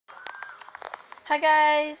Hi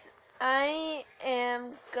guys, I am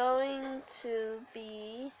going to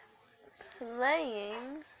be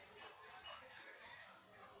playing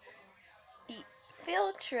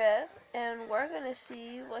Field Trip, and we're going to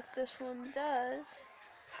see what this one does.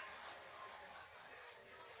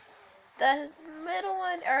 The middle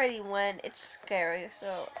one already went. It's scary,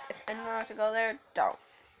 so if anyone wants to go there, don't.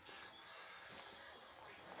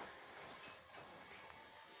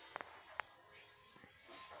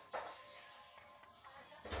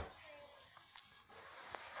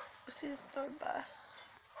 Let's see the third bus.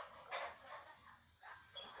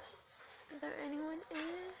 Is there anyone in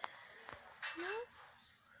it?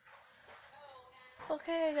 No?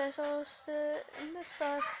 Okay, I guess I'll sit in this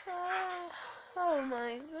bus. Oh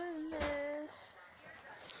my goodness.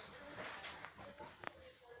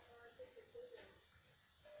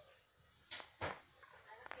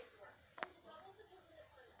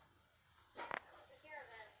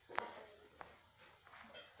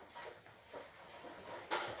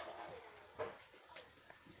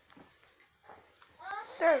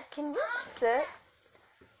 Sir, can you sit?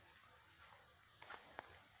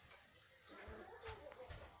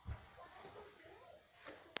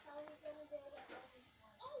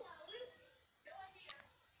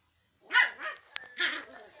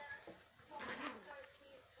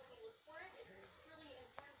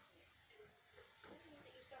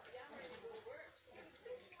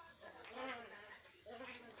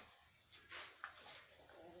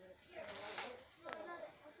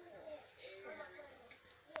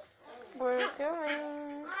 We're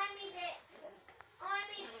going.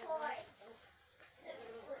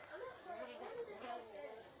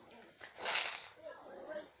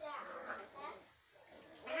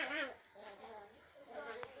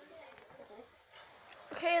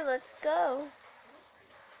 Okay, let's go.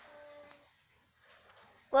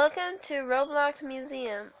 Welcome to Roblox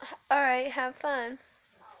Museum. Alright, have fun.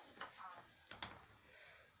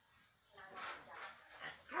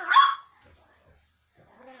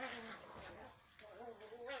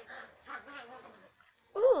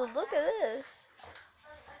 Ooh, look at this.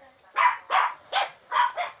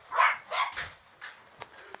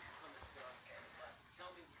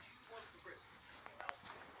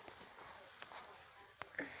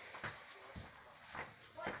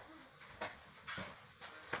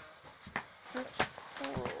 That's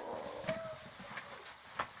cool.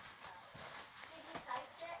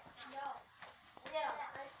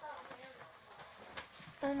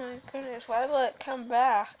 Oh my goodness, why will it come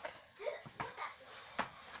back?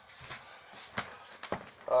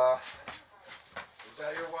 Is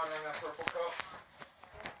that your water in that purple cup?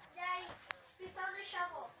 Daddy, we found the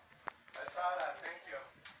shovel. I saw that, thank you.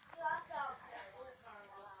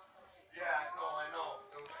 Yeah, no, I know.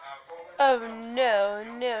 Oh no,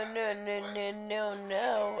 no, no, no, no, no,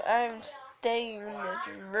 no. I'm staying in this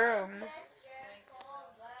room.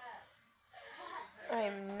 I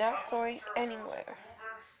am not going anywhere.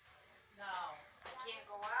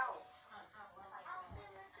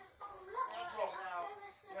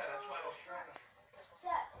 Yeah, that's why I was trying to.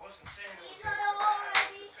 I wasn't saying it was bad. I was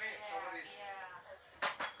just saying somebody's.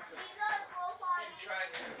 She tried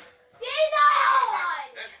to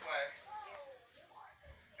this way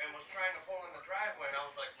and was trying to pull in the driveway, and I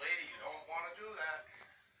was like, lady, you don't want to do that.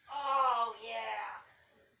 Oh, yeah.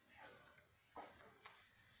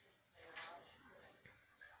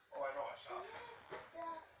 Oh, I know, I saw.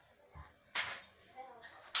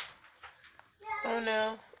 Oh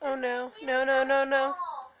no, oh no, no, no, no, no.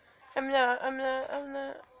 I'm not,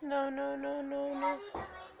 no, no, no, no, no.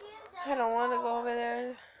 I don't want to go over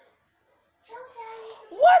there.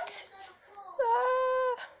 What?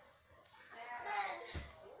 Ah.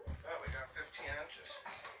 Yeah, we got 15 inches.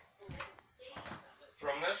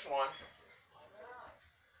 From this one.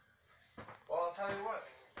 Well, I'll tell you what.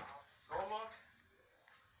 Go look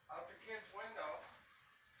out the kid's window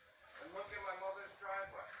and look at my mother's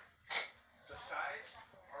driveway. The sides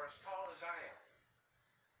are as tall as I am.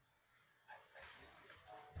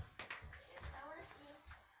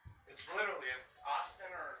 It's literally, if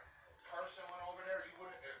Austin or Carson went over there, you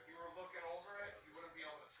wouldn't. If you were looking over it, you wouldn't be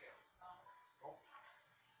able to see them. Nope.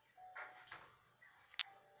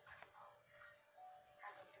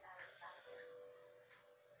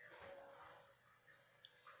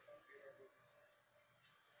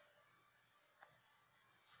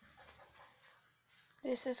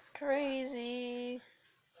 This is crazy.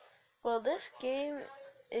 Well, this game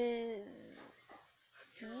is...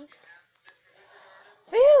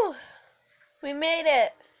 Phew! We made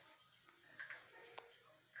it!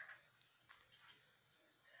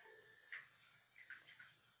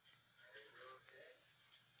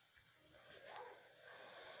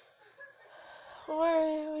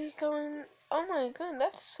 Where are we going? Oh my god,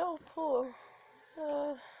 that's so cool.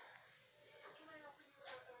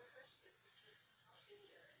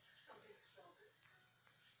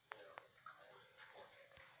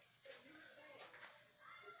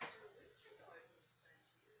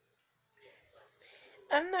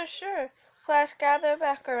 I'm not sure. Class, gather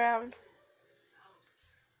back around.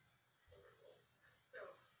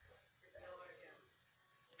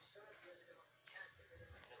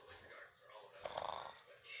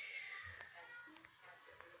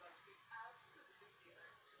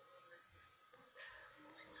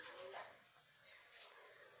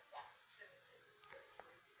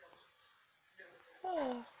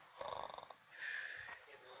 Oh.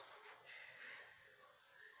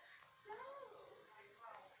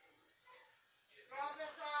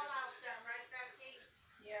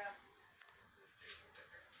 Yeah.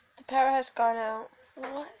 The power has gone out.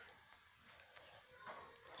 What?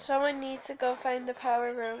 Someone needs to go find the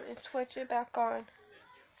power room and switch it back on.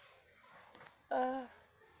 Here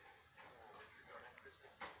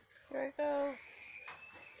I go.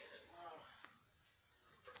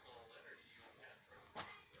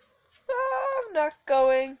 I'm not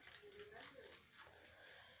going.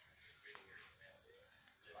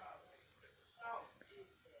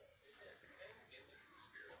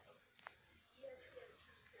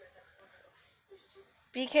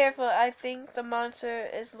 Be careful, I think the monster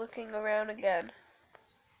is looking around again.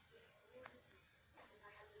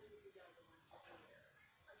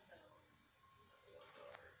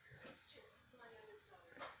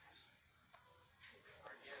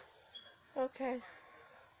 Okay.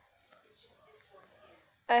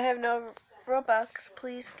 I have no robux,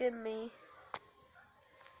 please give me.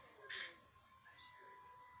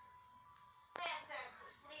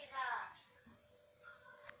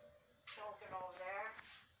 Choking over there.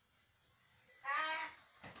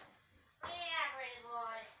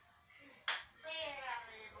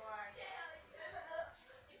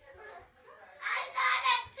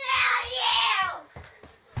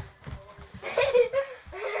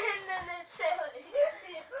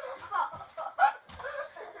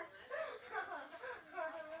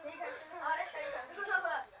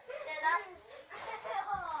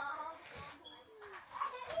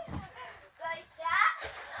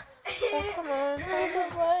 Oh, come on, hold the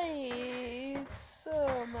lights.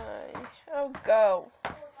 Oh my. Oh, go.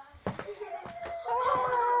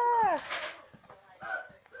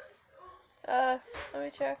 Let me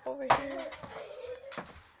check over here.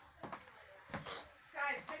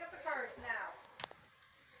 Guys, pick up the cards now.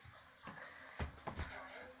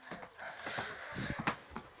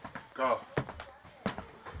 Go.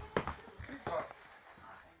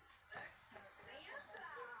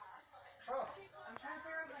 I'm trying to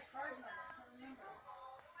figure out my card number.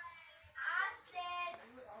 I can't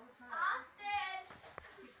remember.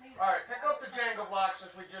 Alright, pick up the Jenga blocks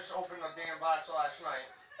since we just opened the damn box last night.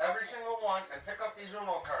 Every single one, and pick up these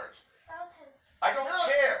Uno cards. I don't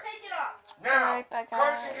care. Take it up. Now, Alright, bye,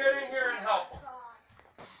 Carson, guys. get in here and help them.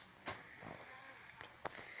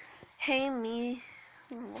 Hey, me.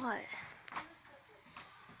 What?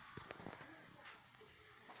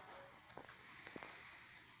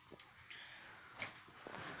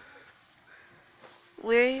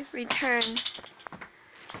 We return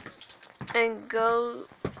and go.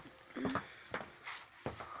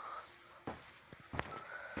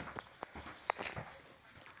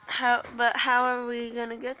 How are we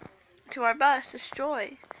gonna get to our bus?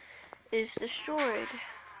 Destroyed. Is destroyed.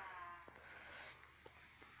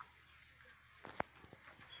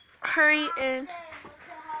 Hurry in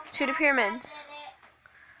to the pyramids.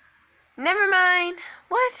 Never mind.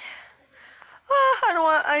 What? Oh, I don't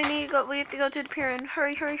want. I need to go. We have to go to the pyramid.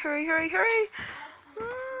 Hurry, hurry, hurry, hurry, hurry.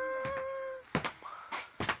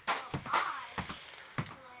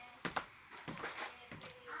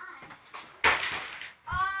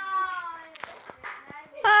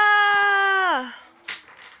 Ah!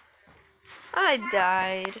 I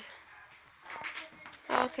died.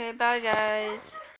 Okay, bye guys.